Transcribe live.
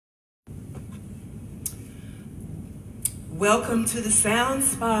Welcome to the Sound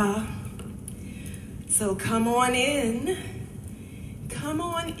Spa. So come on in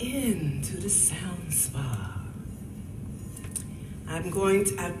to the Sound Spa. I've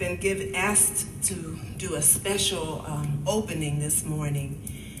been asked to do a special opening this morning.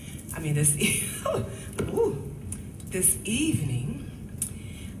 This evening,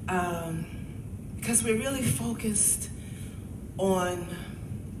 because we're really focused on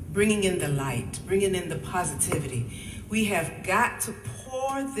bringing in the light, bringing in the positivity. We have got to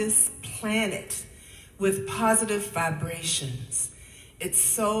pour this planet with positive vibrations. It's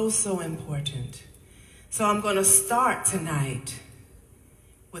so, so important. So I'm going to start tonight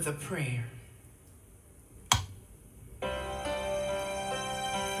with a prayer.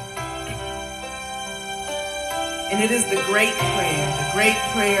 And it is the great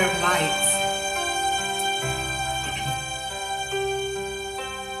prayer of light.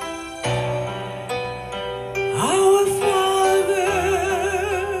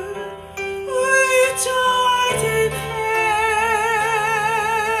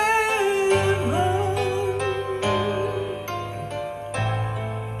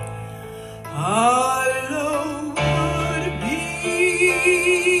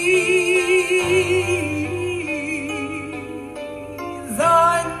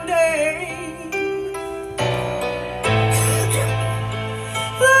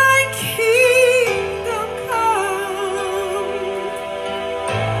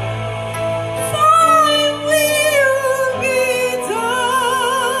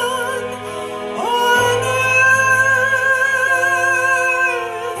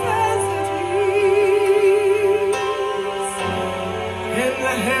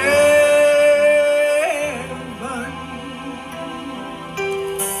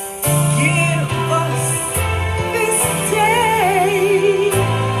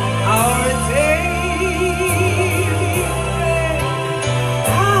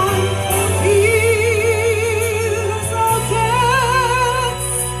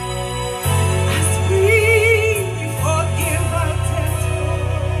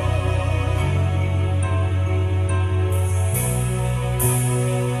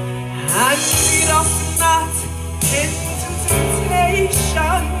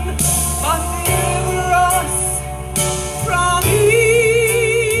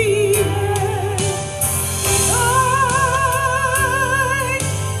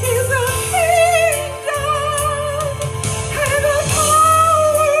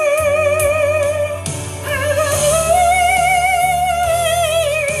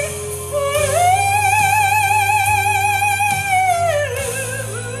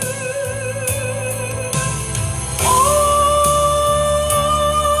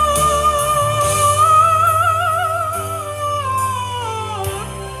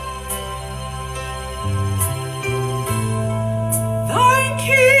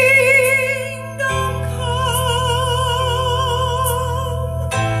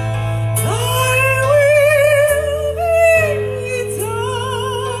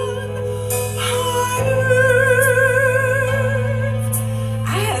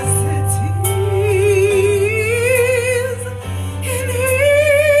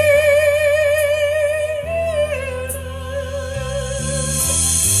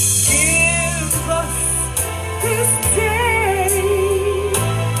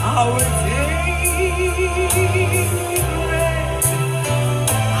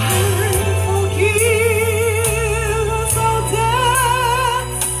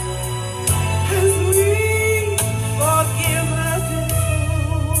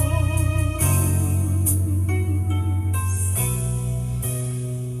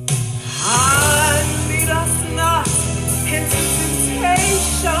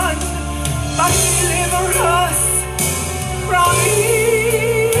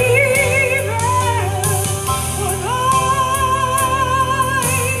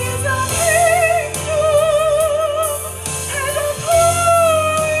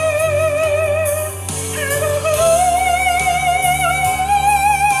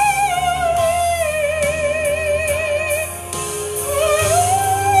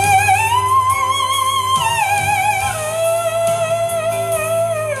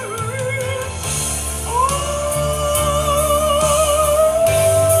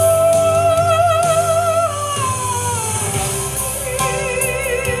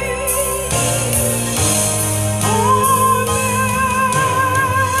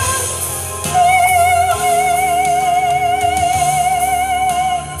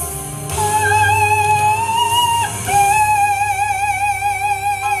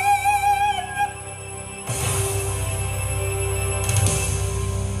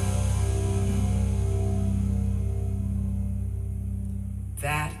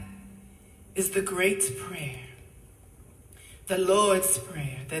 is the great prayer, the Lord's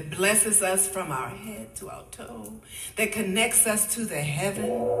Prayer, that blesses us from our head to our toe, that connects us to the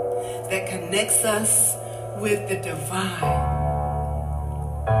heaven, that connects us with the divine.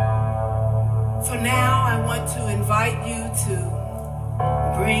 So now I want to invite you to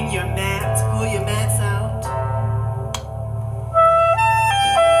bring your mats, pull your mats out.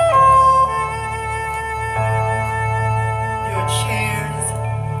 Your chairs.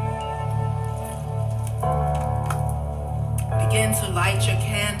 Begin to light your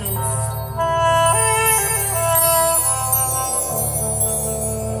candles.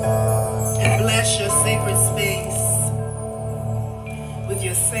 And bless your sacred space with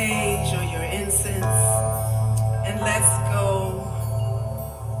your sage or your incense. And let's go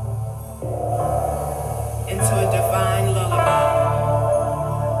into a divine lullaby.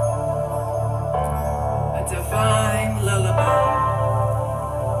 A divine lullaby.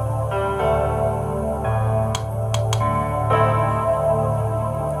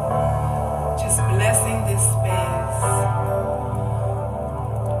 Just blessing this space.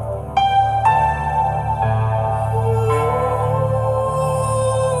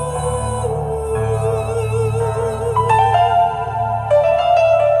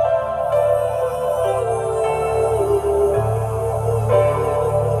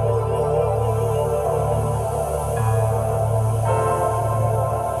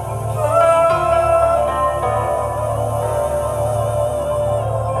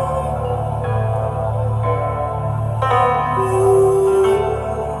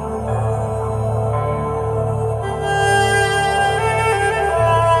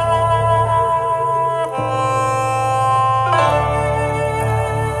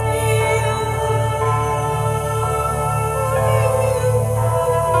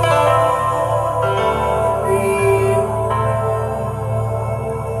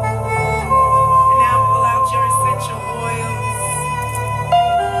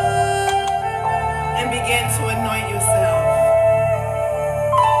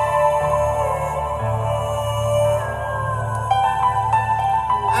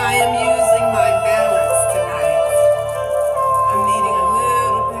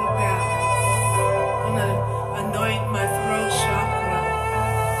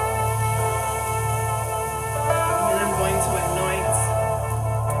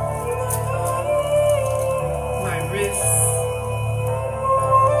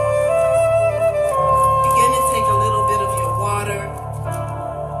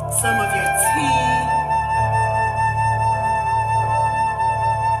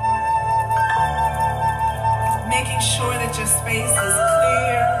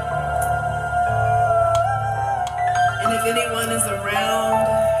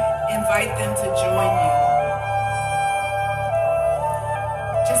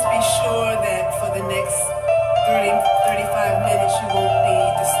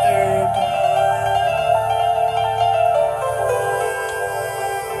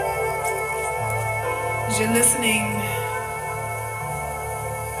 You're listening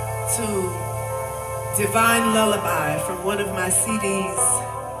to Divine Lullaby from one of my CDs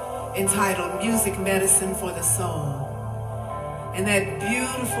entitled Music Medicine for the Soul. And that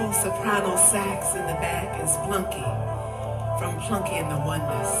beautiful soprano sax in the back is Plunky from Plunky and the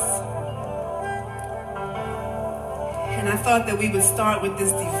Oneness. And I thought that we would start with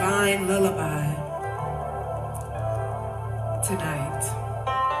this divine lullaby tonight.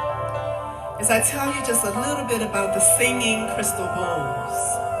 As I tell you just a little bit about the singing crystal bowls.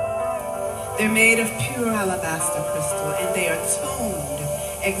 They're made of pure alabaster crystal and they are tuned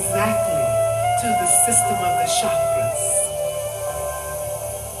exactly to the system of the chakras.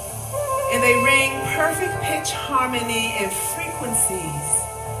 And they ring perfect pitch harmony and frequencies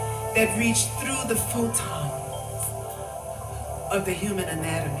that reach through the photons of the human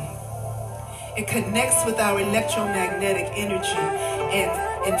anatomy. It connects with our electromagnetic energy and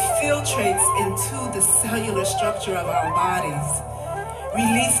infiltrates into the cellular structure of our bodies,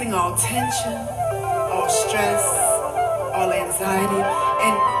 releasing all tension, all stress, all anxiety,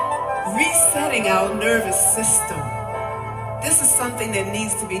 and resetting our nervous system. This is something that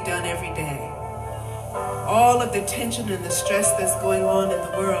needs to be done every day. All of the tension and the stress that's going on in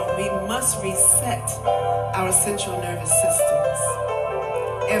the world, we must reset our central nervous systems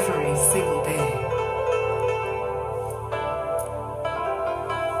every single day.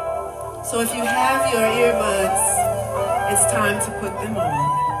 So if you have your earbuds, it's time to put them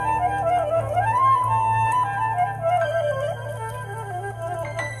on.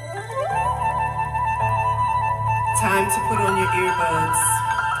 Time to put on your earbuds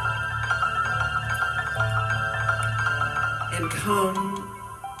and come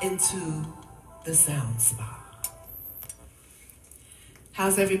into the Sound Spa.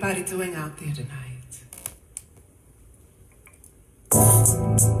 How's everybody doing out there tonight?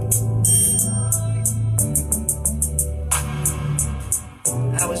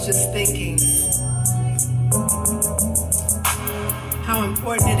 I was just thinking how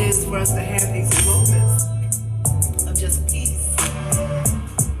important it is for us to have these moments of just peace.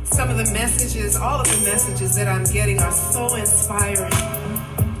 Some of the messages, all of the messages that I'm getting are so inspiring.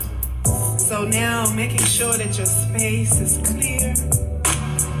 So now, making sure that your space is clear,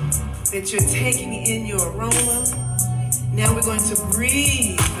 that you're taking in your aroma. Now we're going to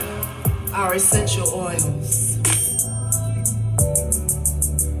breathe our essential oils.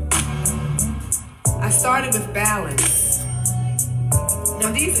 I started with balance.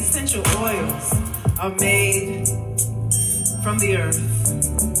 Now these essential oils are made from the earth.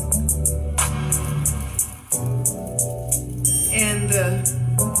 And the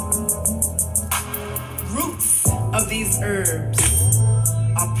roots of these herbs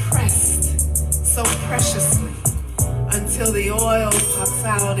are pressed so preciously until the oil pops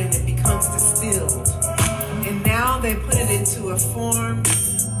out and it becomes distilled. And now they put it into a form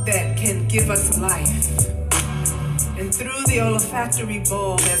that can give us life. And through the olfactory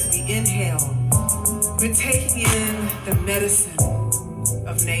bulb, as we inhale, we're taking in the medicine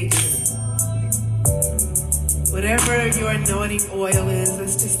of nature. Whatever your anointing oil is,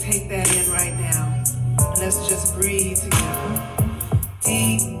 let's just take that in right now. And let's just breathe together.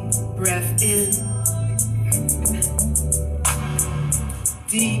 Deep breath in.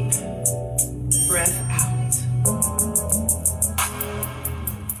 Deep breath out.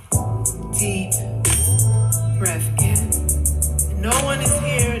 Deep breath in. And no one is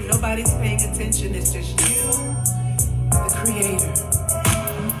here, nobody's paying attention. It's just you, the Creator,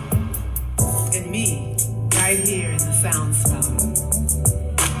 and me right here in the Sound Spa.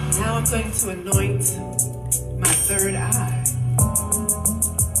 Now I'm going to anoint my third eye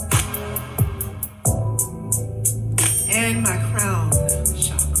and my crown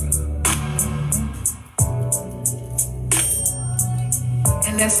chakra.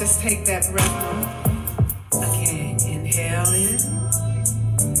 And let's just take that breath again. Inhale in.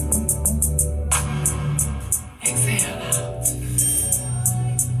 Exhale out.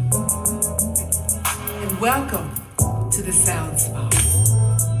 And welcome to the Sound Spa.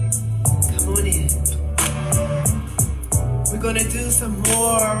 Come on in. We're going to do some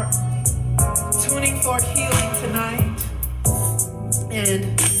more tuning fork healing tonight.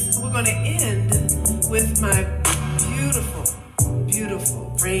 And we're going to end with my beautiful,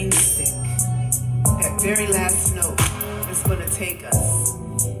 beautiful brain stick. That very last note is going to take us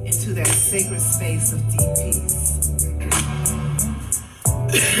into that sacred space of deep peace.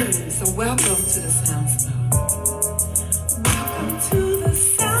 So welcome to the Sound Spa. Welcome to the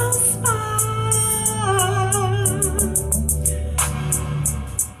Sound Spa.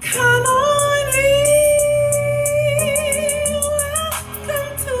 Come on in.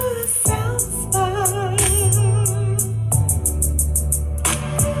 Welcome to the Sound Spa.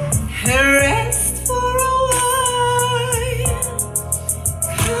 Rest for a while.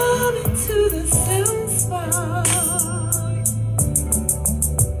 Come into the Sound Spa.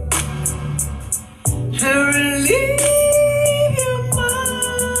 Relieve your mind.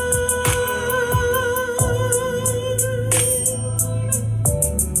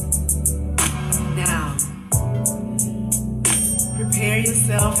 Now, prepare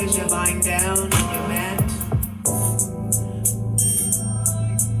yourself as you're lying down on your mat,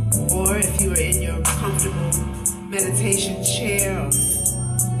 or if you are in your comfortable meditation chair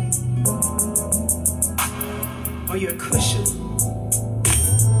or your cushion.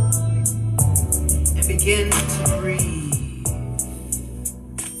 Begin to breathe.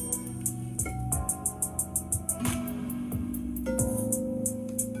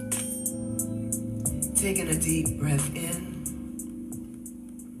 Taking a deep breath in.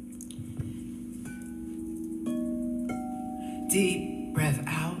 Deep breath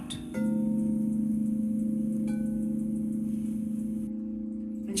out.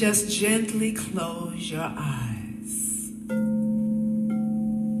 And just gently close your eyes.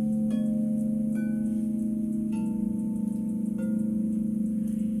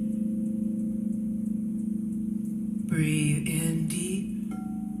 Breathe in deep,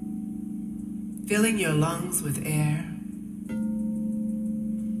 filling your lungs with air,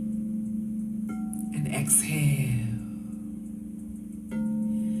 and exhale,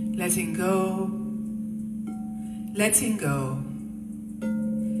 letting go, letting go,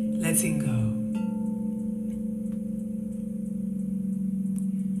 letting go.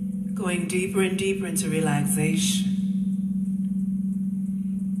 Going deeper and deeper into relaxation,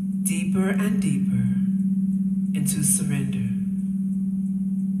 deeper deeper and deeper into surrender.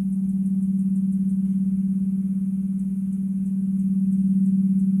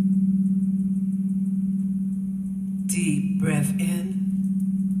 Deep breath in.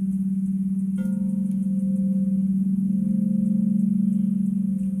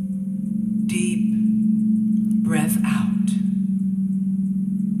 Deep breath out.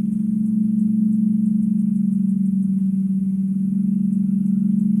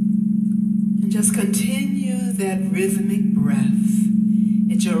 And just continue that rhythmic breath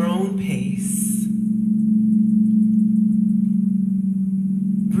at your own pace,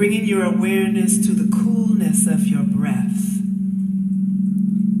 bringing your awareness to the coolness of your breath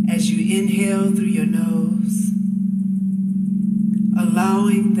as you inhale through your nose,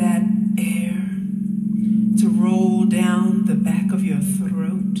 allowing that air to roll down the back of your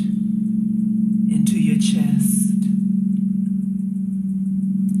throat into your chest,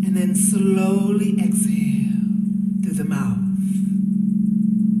 and then slowly exhale through the mouth.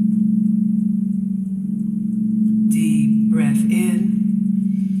 Deep breath in.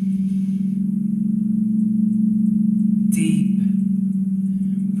 Deep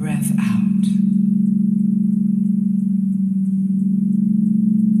breath out.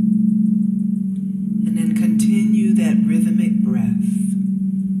 And then continue that rhythmic breath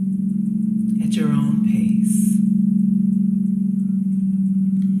at your own pace,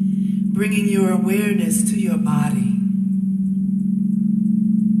 bringing your awareness to your body.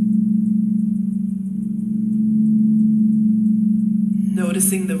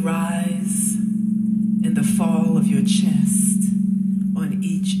 Noticing the rise and the fall of your chest on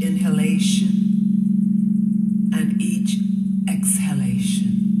each inhalation and each exhalation.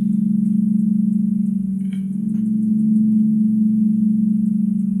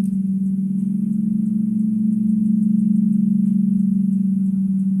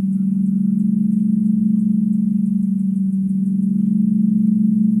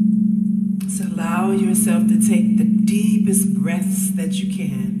 So allow yourself to take the deepest breaths that you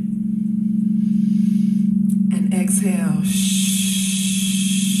can. And exhale.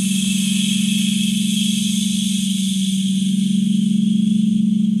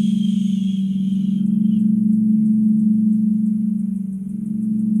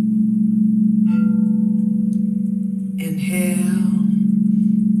 Inhale.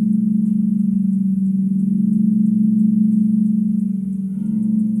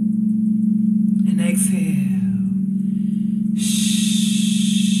 And exhale.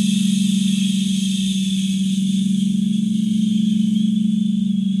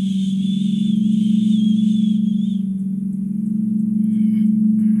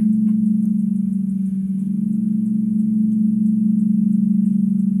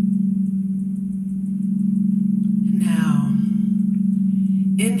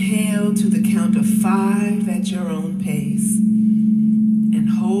 Inhale to the count of 5 at your own pace and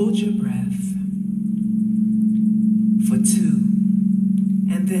hold your breath for 2,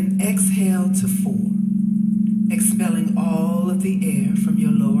 and then exhale to 4, expelling all of the air from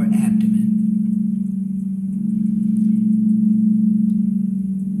your lower abdomen.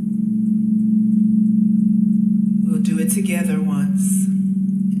 We'll do it together once,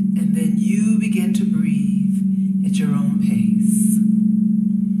 and then you begin to breathe at your own pace.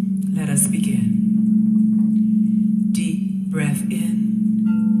 Let us begin. Deep breath in.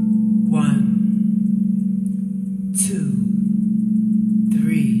 1, 2,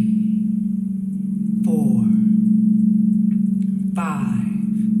 3, 4,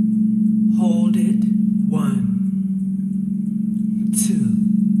 5. Hold it. 1,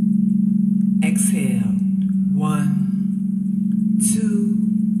 2. Exhale. 1,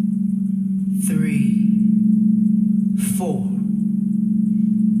 2, 3, 4.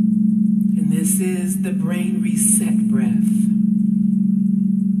 This is the brain reset breath.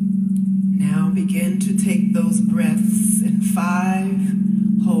 Now begin to take those breaths in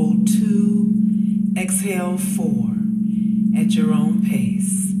 5, hold 2, exhale 4 at your own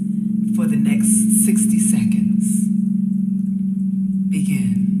pace for the next 60 seconds.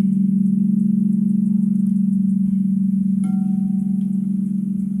 Begin.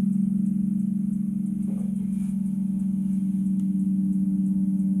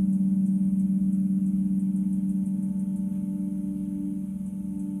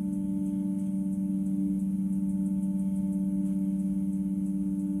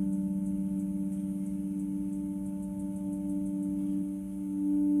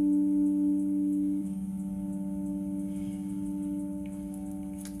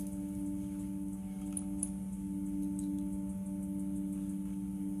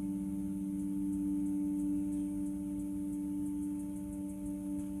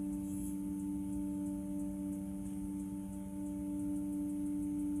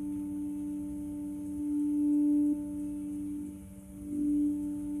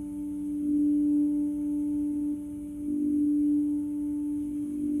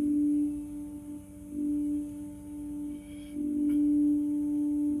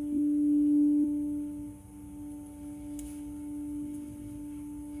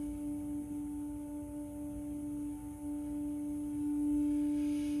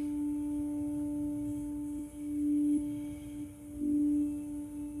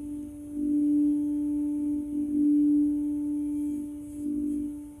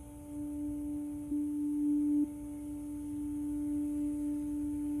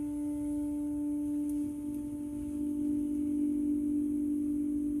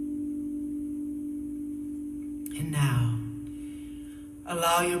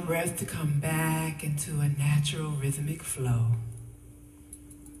 Allow your breath to come back into a natural rhythmic flow.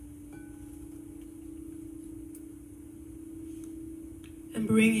 And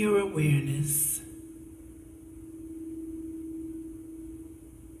bring your awareness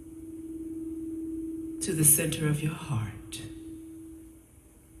to the center of your heart.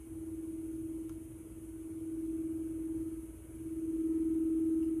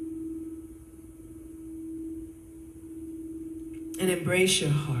 And embrace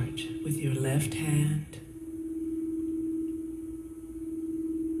your heart with your left hand.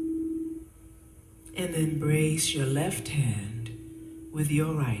 And embrace your left hand with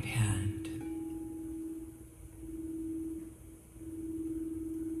your right hand.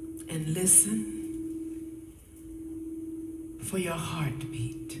 And listen for your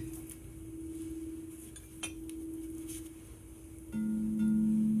heartbeat.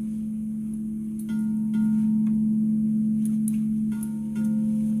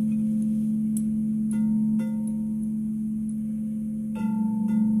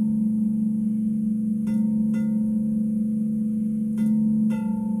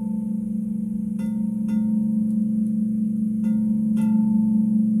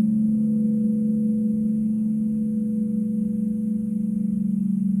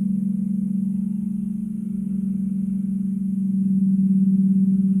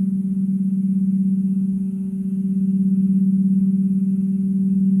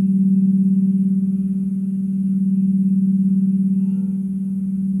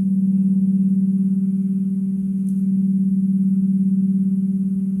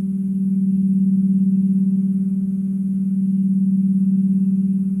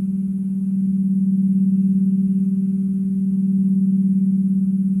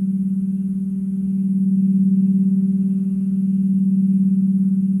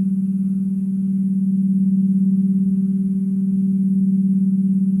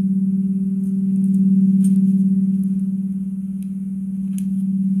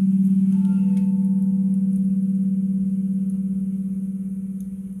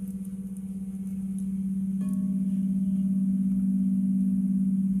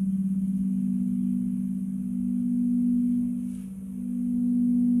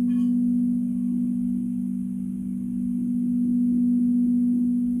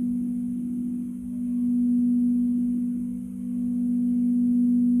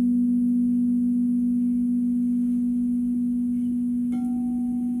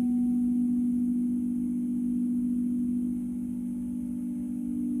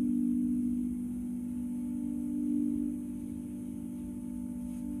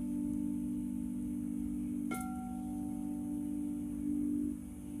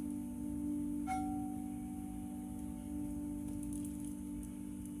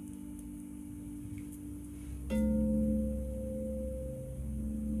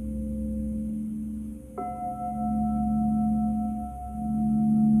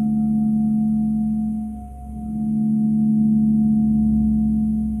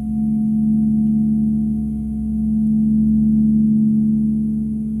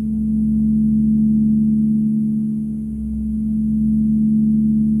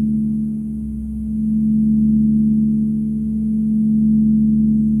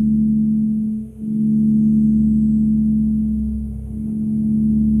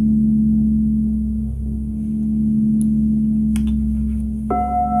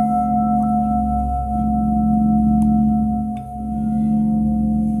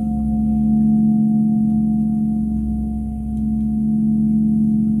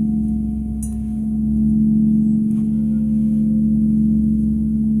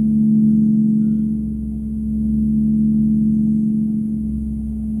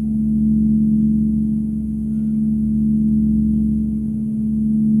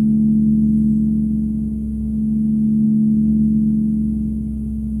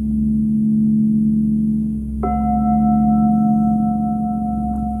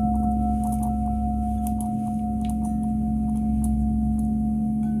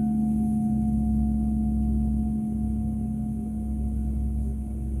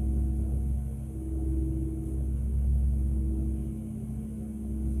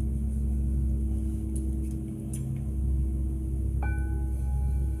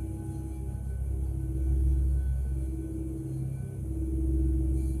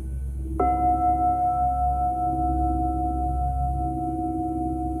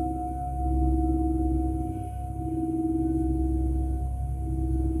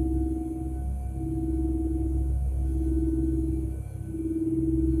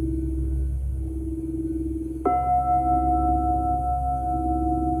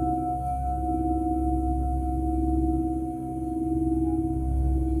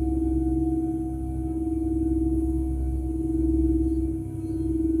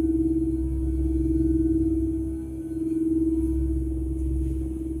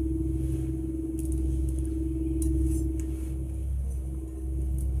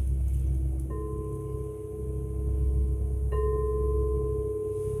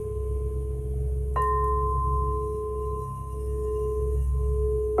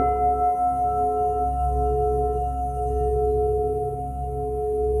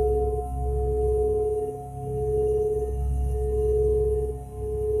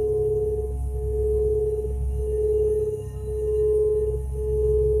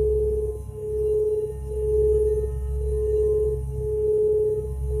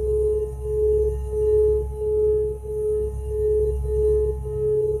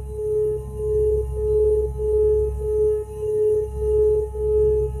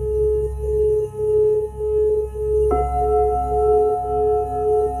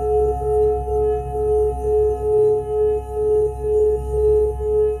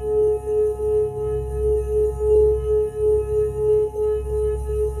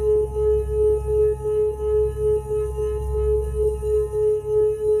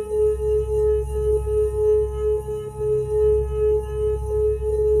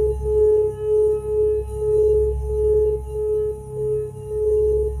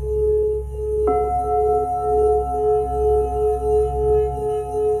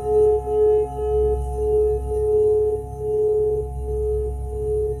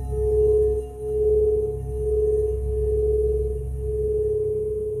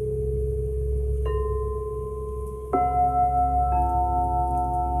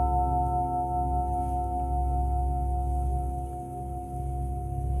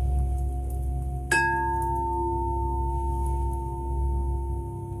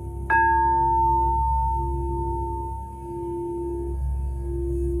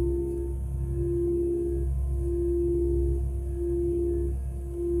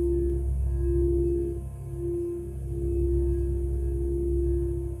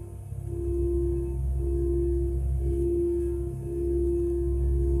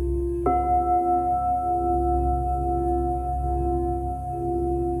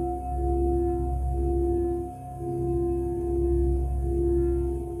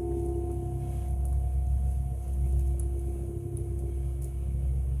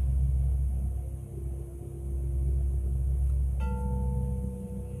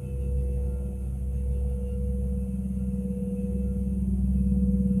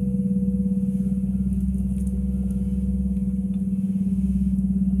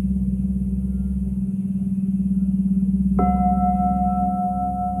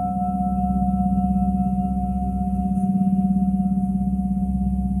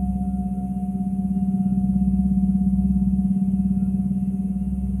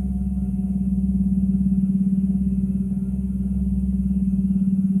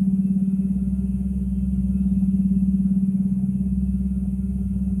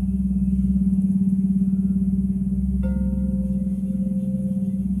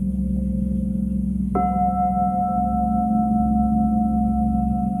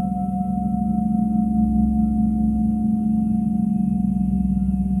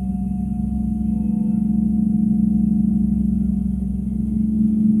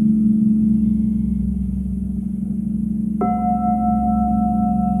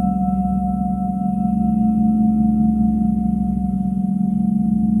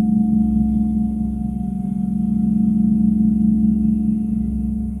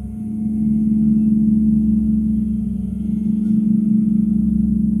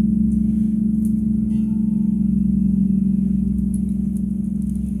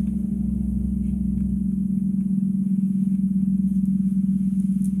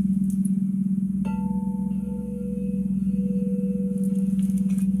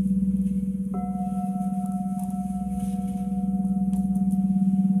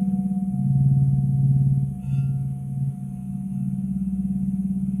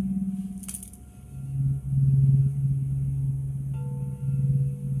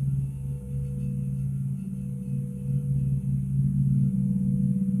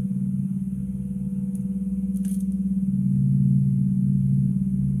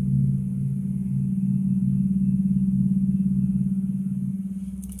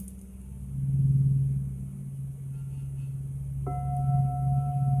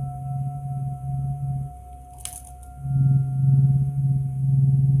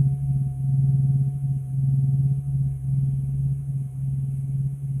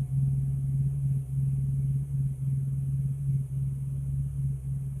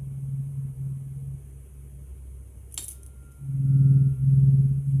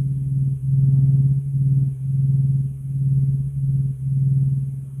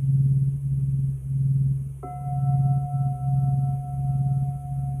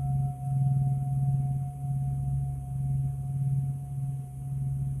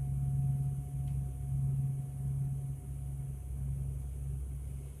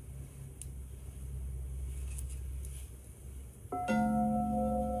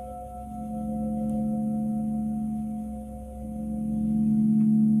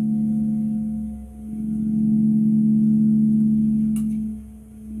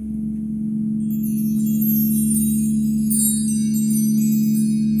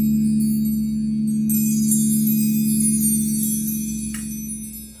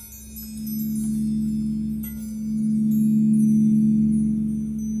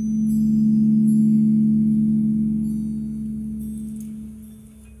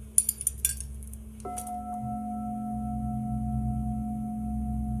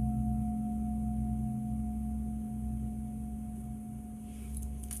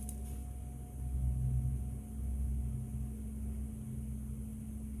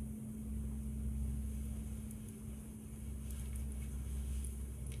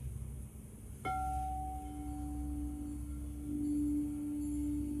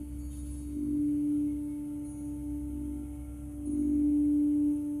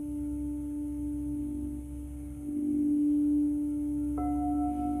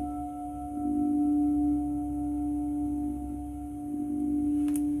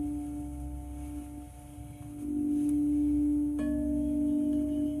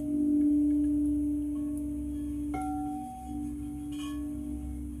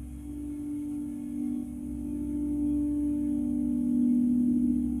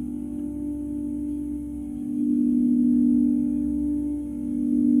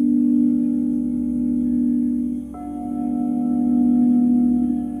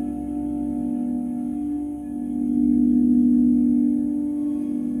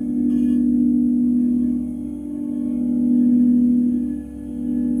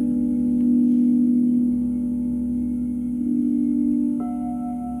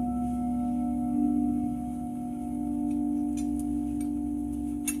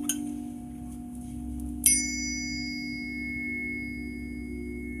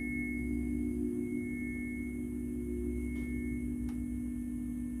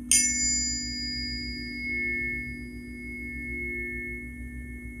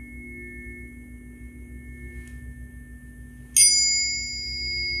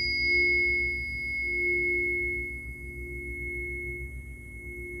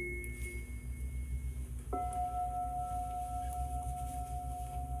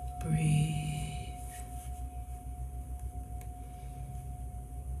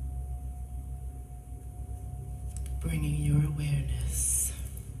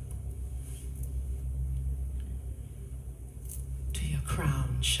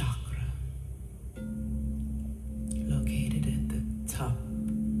 chakra, located at the top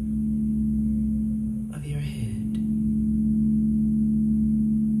of your head.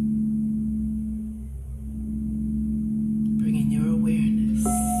 Bringing your awareness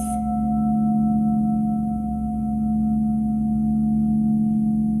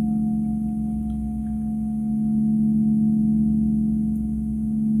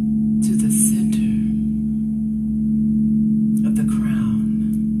to the center of the crown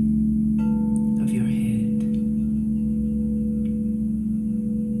of your head.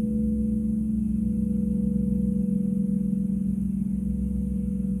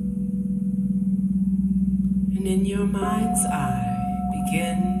 And in your mind's eye,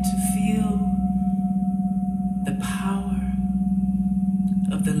 begin to feel the power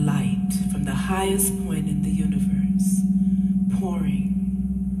of the light from the highest point in the universe, pouring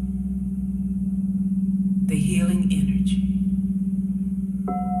the healing energy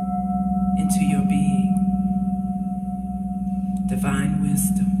into your being. Divine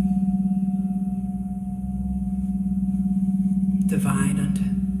wisdom, divine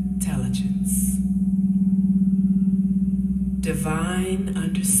intelligence, divine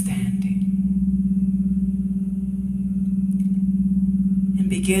understanding, and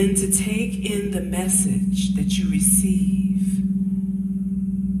begin to take in the message that you receive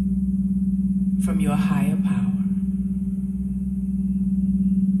from your higher power.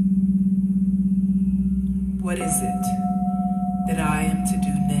 What is it that I am to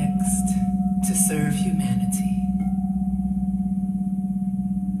do next to serve humanity?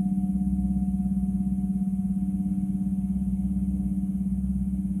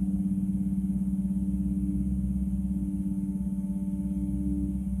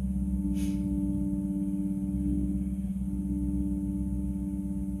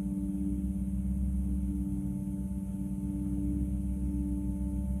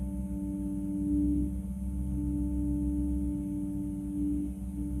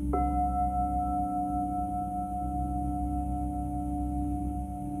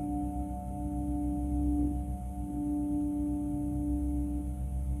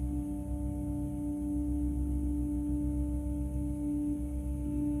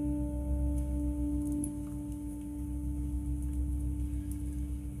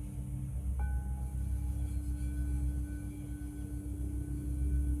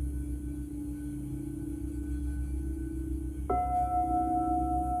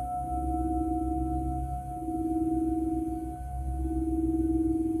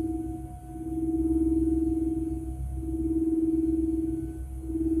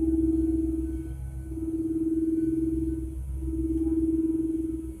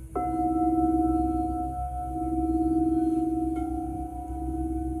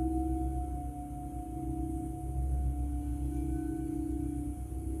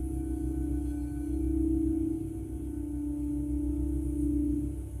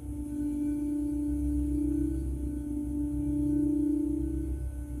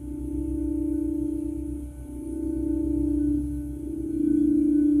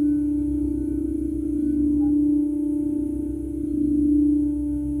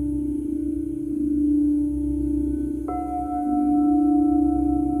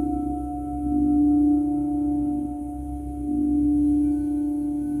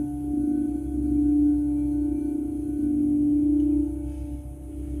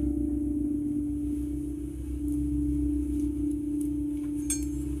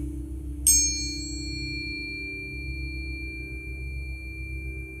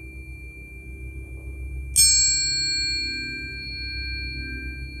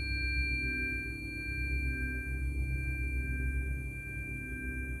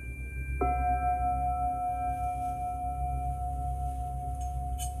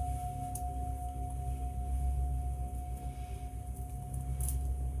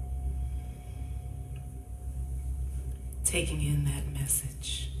 Taking in that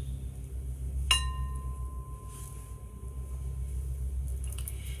message.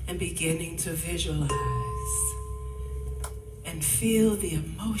 And beginning to visualize and feel the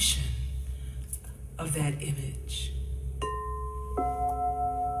emotion of that image.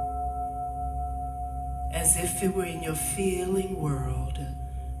 As if it were in your feeling world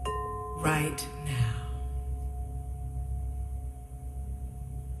right now.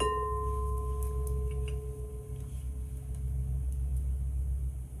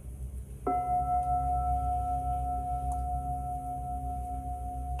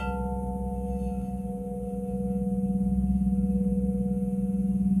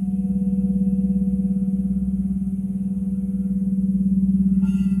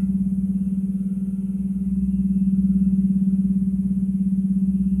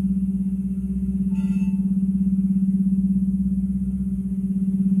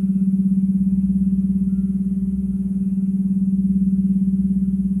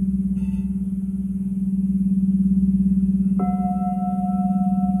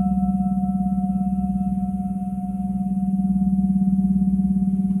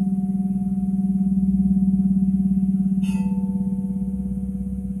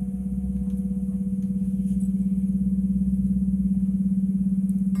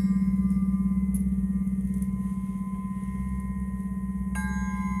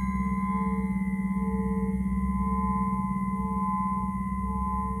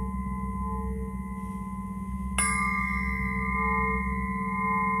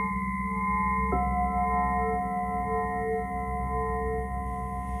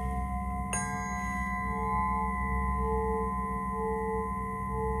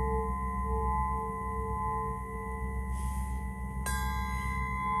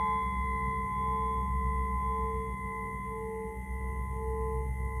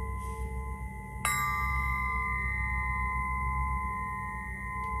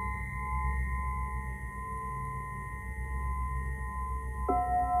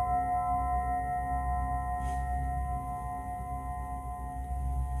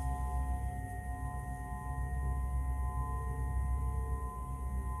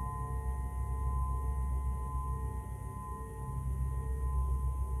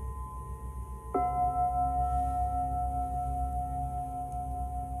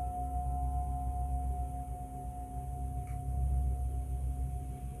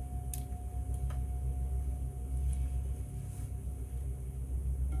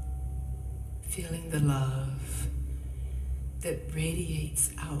 Feeling the love that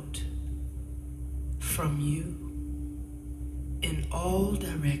radiates out from you in all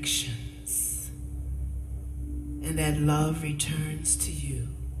directions, and that love returns to you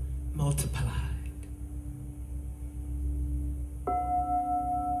multiplied.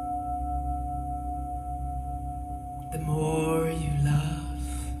 The more you love,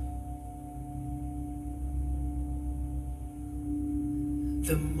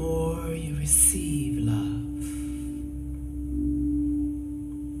 the more you receive love.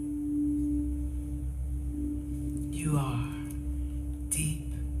 You are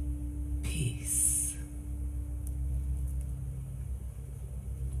deep peace.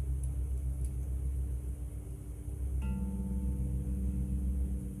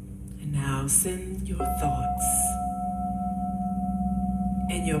 And now send your thoughts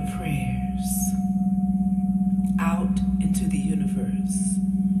and your prayers out into the universe.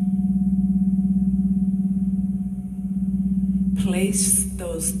 Place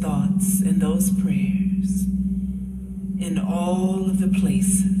those thoughts and those prayers in all of the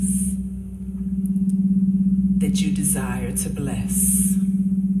places that you desire to bless.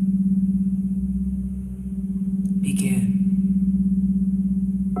 Begin.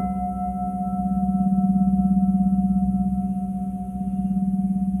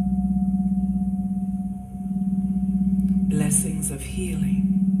 Blessings of healing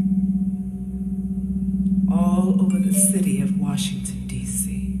all over the city of Washington,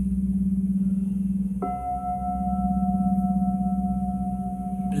 D.C.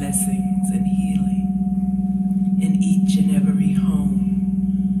 Blessings and healing in each and every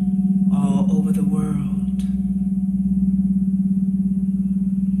home all over the world.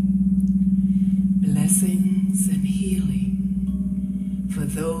 Blessings and healing for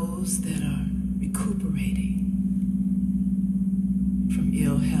those that are recuperating from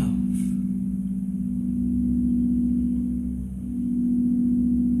ill health.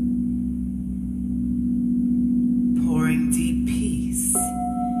 Pouring deep peace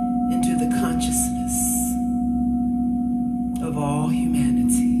into the consciousness of all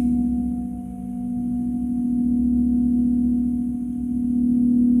humanity.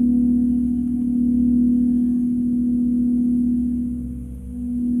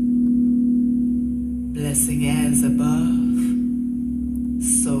 Blessing as above,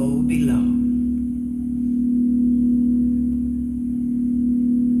 so below.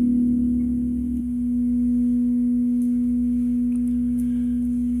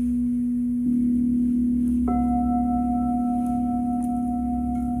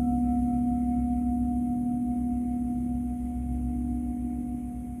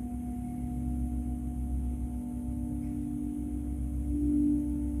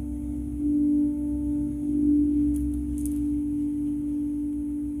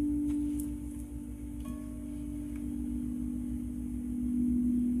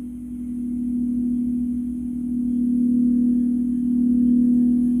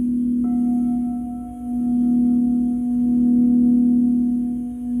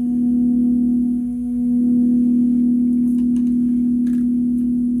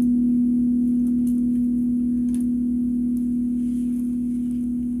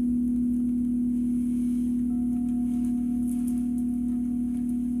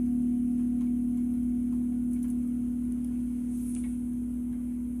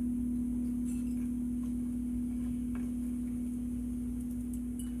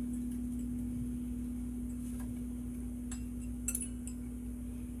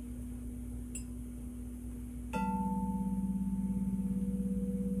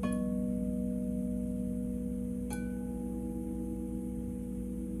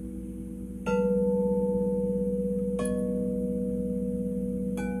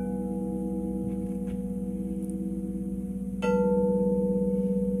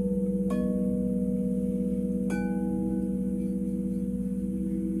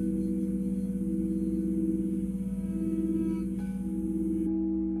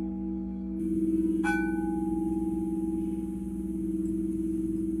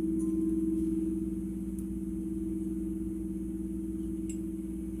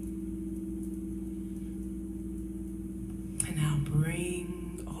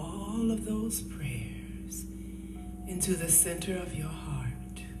 Bring all of those prayers into the center of your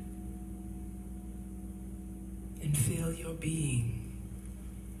heart and fill your being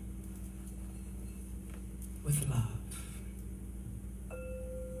with love.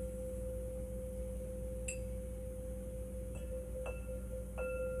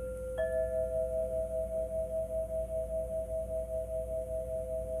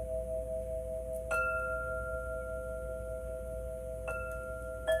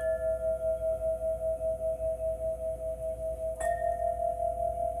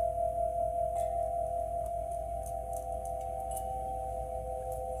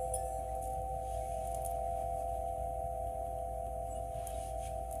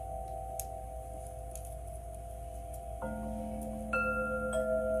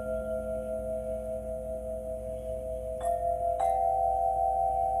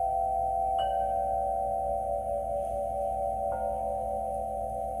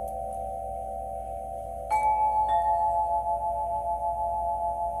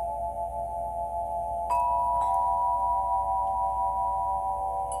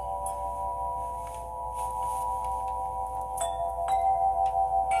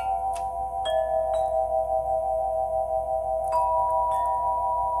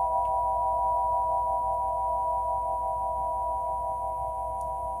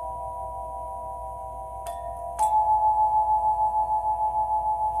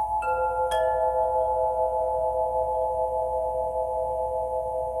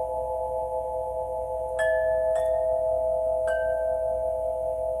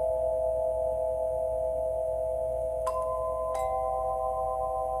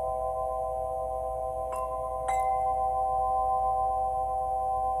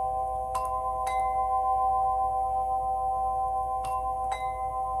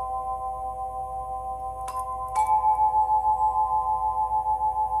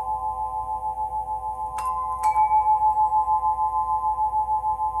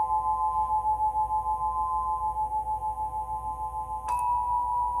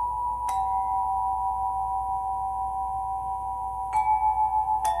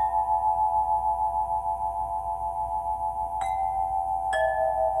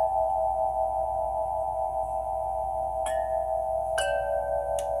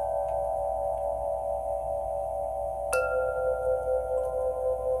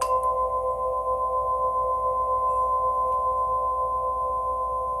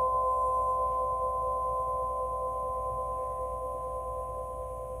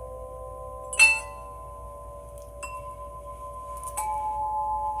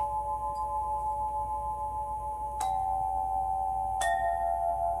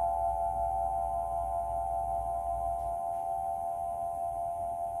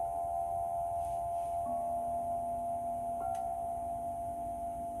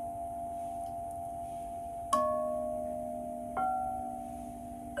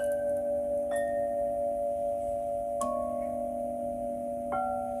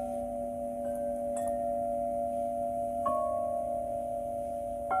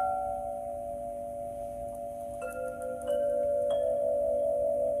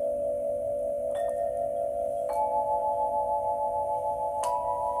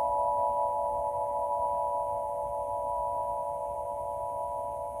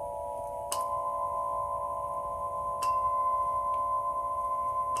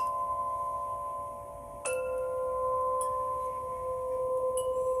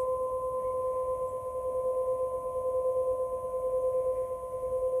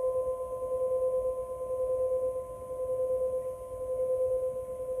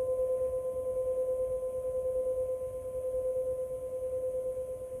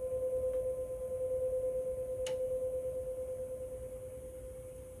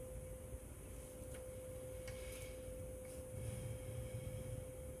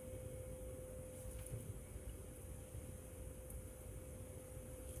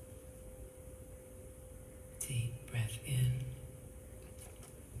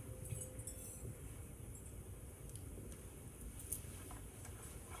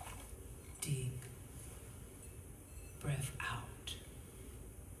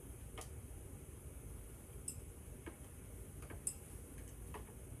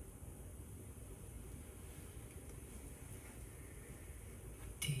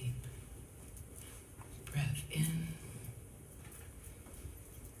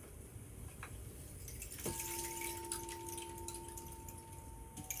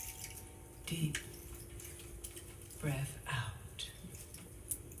 Deep breath out.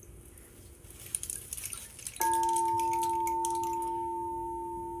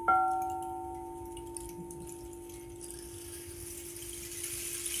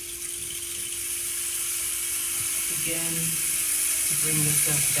 Begin to bring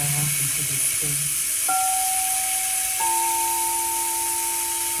yourself back into this space,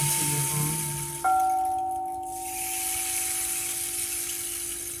 into your home,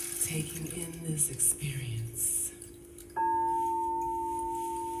 taking in this experience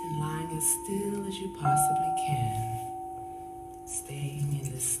and lying as still as you possibly can, staying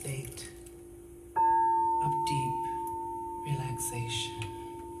in this state of deep relaxation.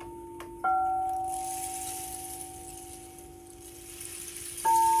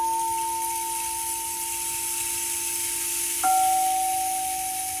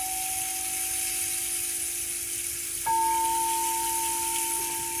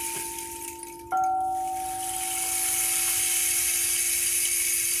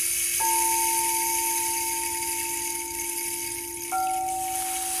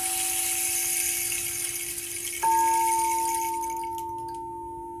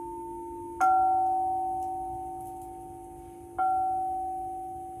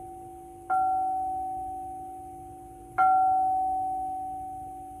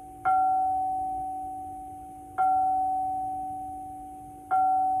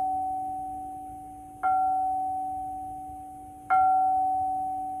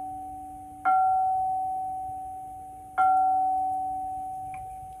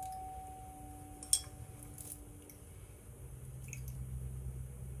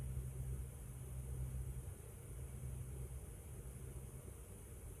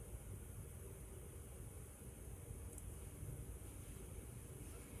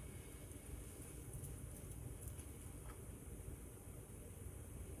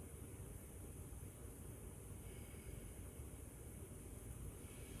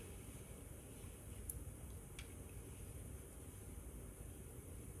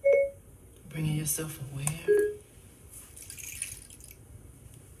 Bringing yourself aware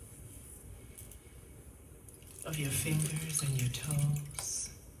of your fingers and your toes.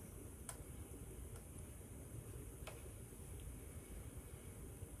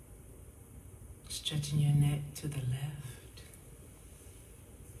 Stretching your neck to the left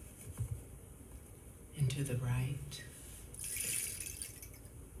and to the right.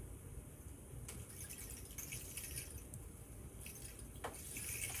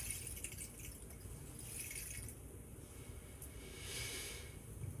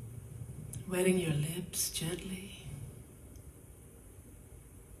 Wetting your lips gently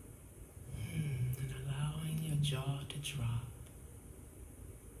and allowing your jaw to drop,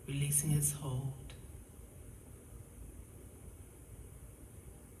 releasing its hold.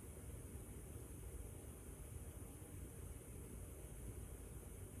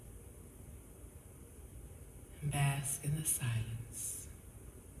 And bask in the silence.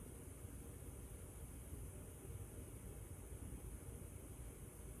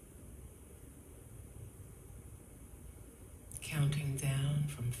 Counting down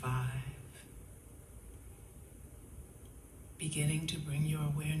from 5, beginning to bring your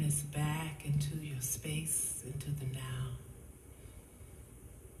awareness back into your space, into the now.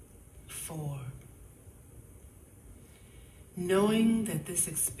 4, knowing that this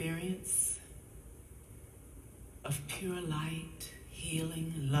experience of pure light,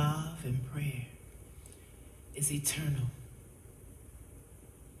 healing, love, and prayer is eternal.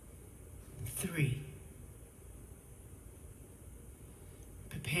 3,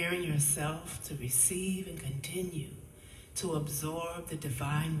 preparing yourself to receive and continue to absorb the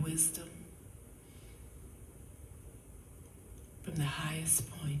divine wisdom from the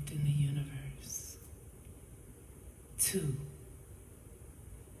highest point in the universe. 2,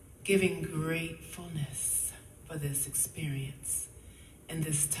 giving gratefulness for this experience and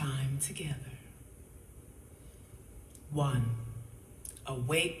this time together. 1,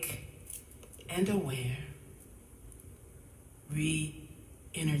 awake and aware,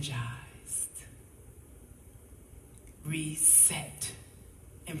 re-energized, reset,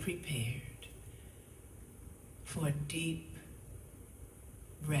 and prepared for a deep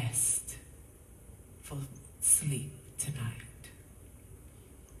rest, for sleep tonight.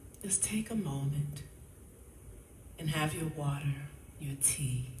 Just take a moment and have your water, your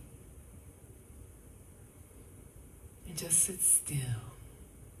tea, and just sit still.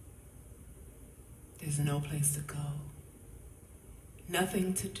 There's no place to go,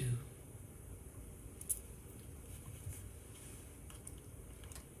 nothing to do.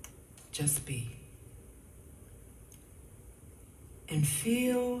 Just be. And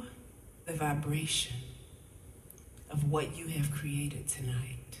feel the vibration of what you have created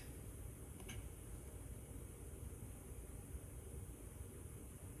tonight.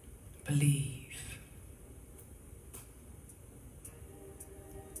 Believe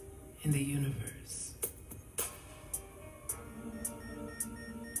in the universe.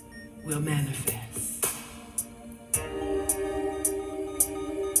 Will manifest.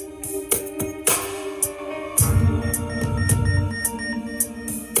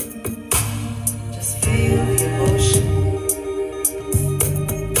 Just feel the emotion.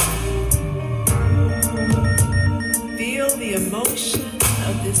 Feel the emotion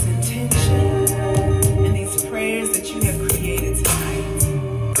of this intention and these prayers that you have created tonight.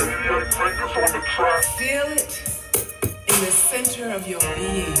 Feel it in the center of your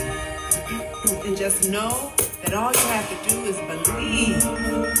being. And just know that all you have to do is believe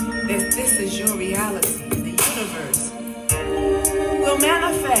that this is your reality. The universe will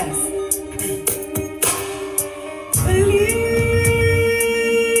manifest. Believe.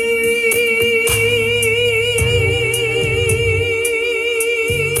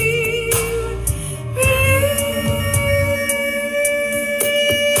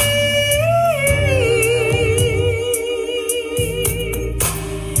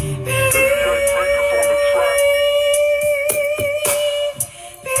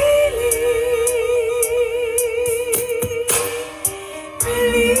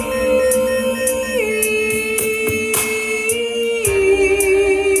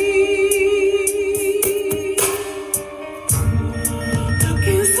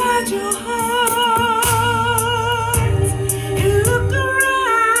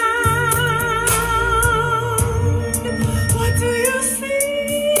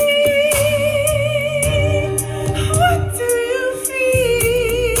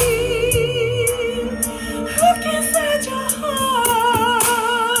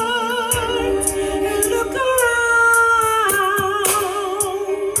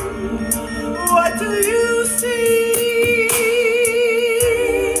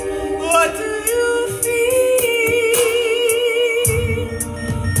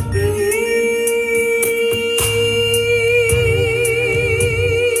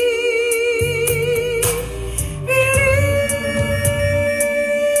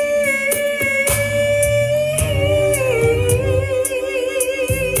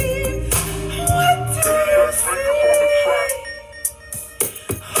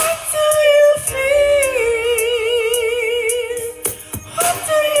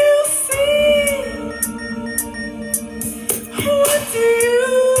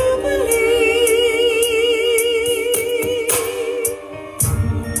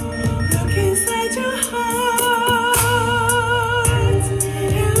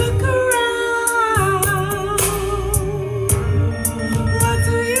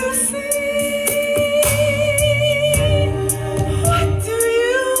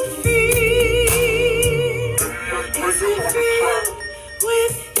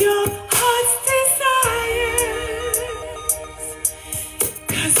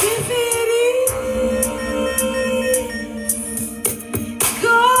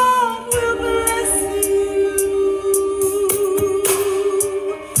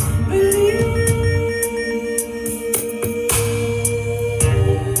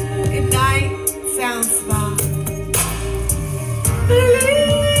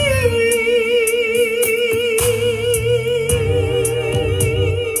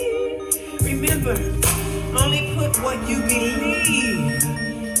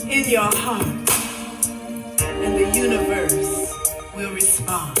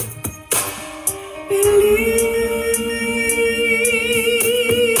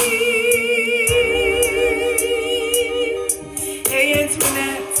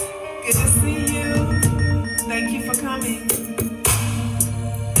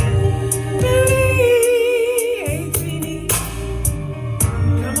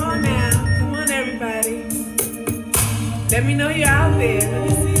 Let me know you're out there. Let me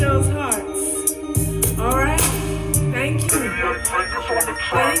see those hearts. All right. Thank you.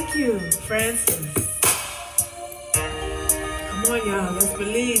 Thank you, Francis. Come on, y'all. Let's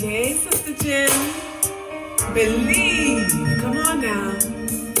believe. Hey, Sister Jen. Believe. Come on now.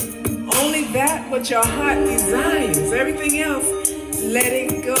 Only that what your heart desires. Everything else, let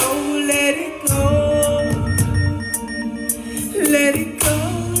it go. Let it go. Let it go.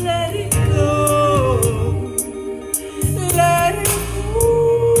 Let it go. Let it go.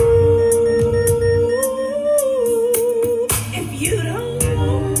 If you don't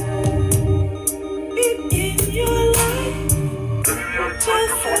want it in your life,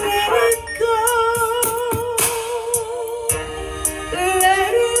 just let it go.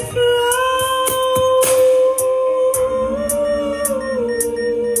 Let it flow.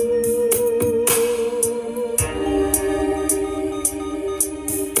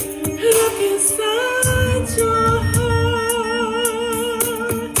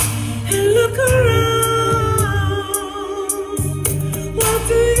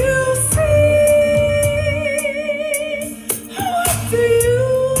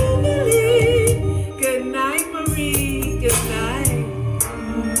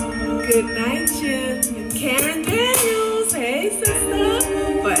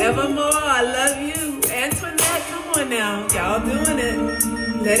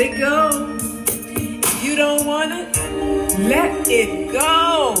 let it go. If you don't want it, let it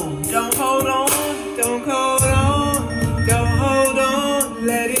go. Don't hold on, don't hold on, don't hold on.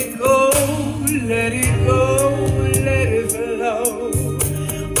 Let it go, let it go, let it flow.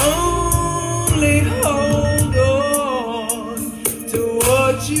 Only hold on to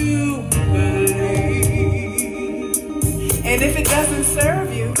what you believe. And if it doesn't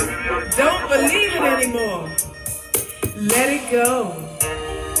serve you, don't believe it anymore. Let it go.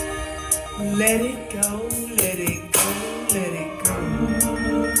 Let it go, let it go, let it go.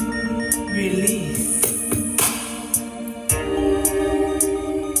 Release.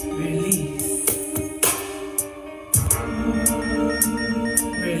 Release.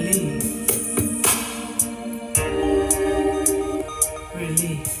 Release.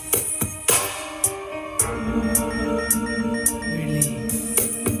 Release. Release.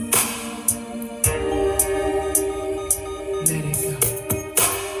 Let it go.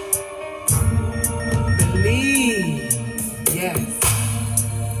 Believe. Yes.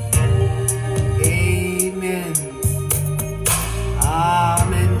 Amen.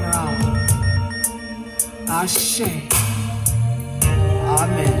 Amen. Ashe.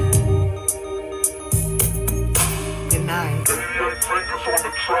 Amen. Good night.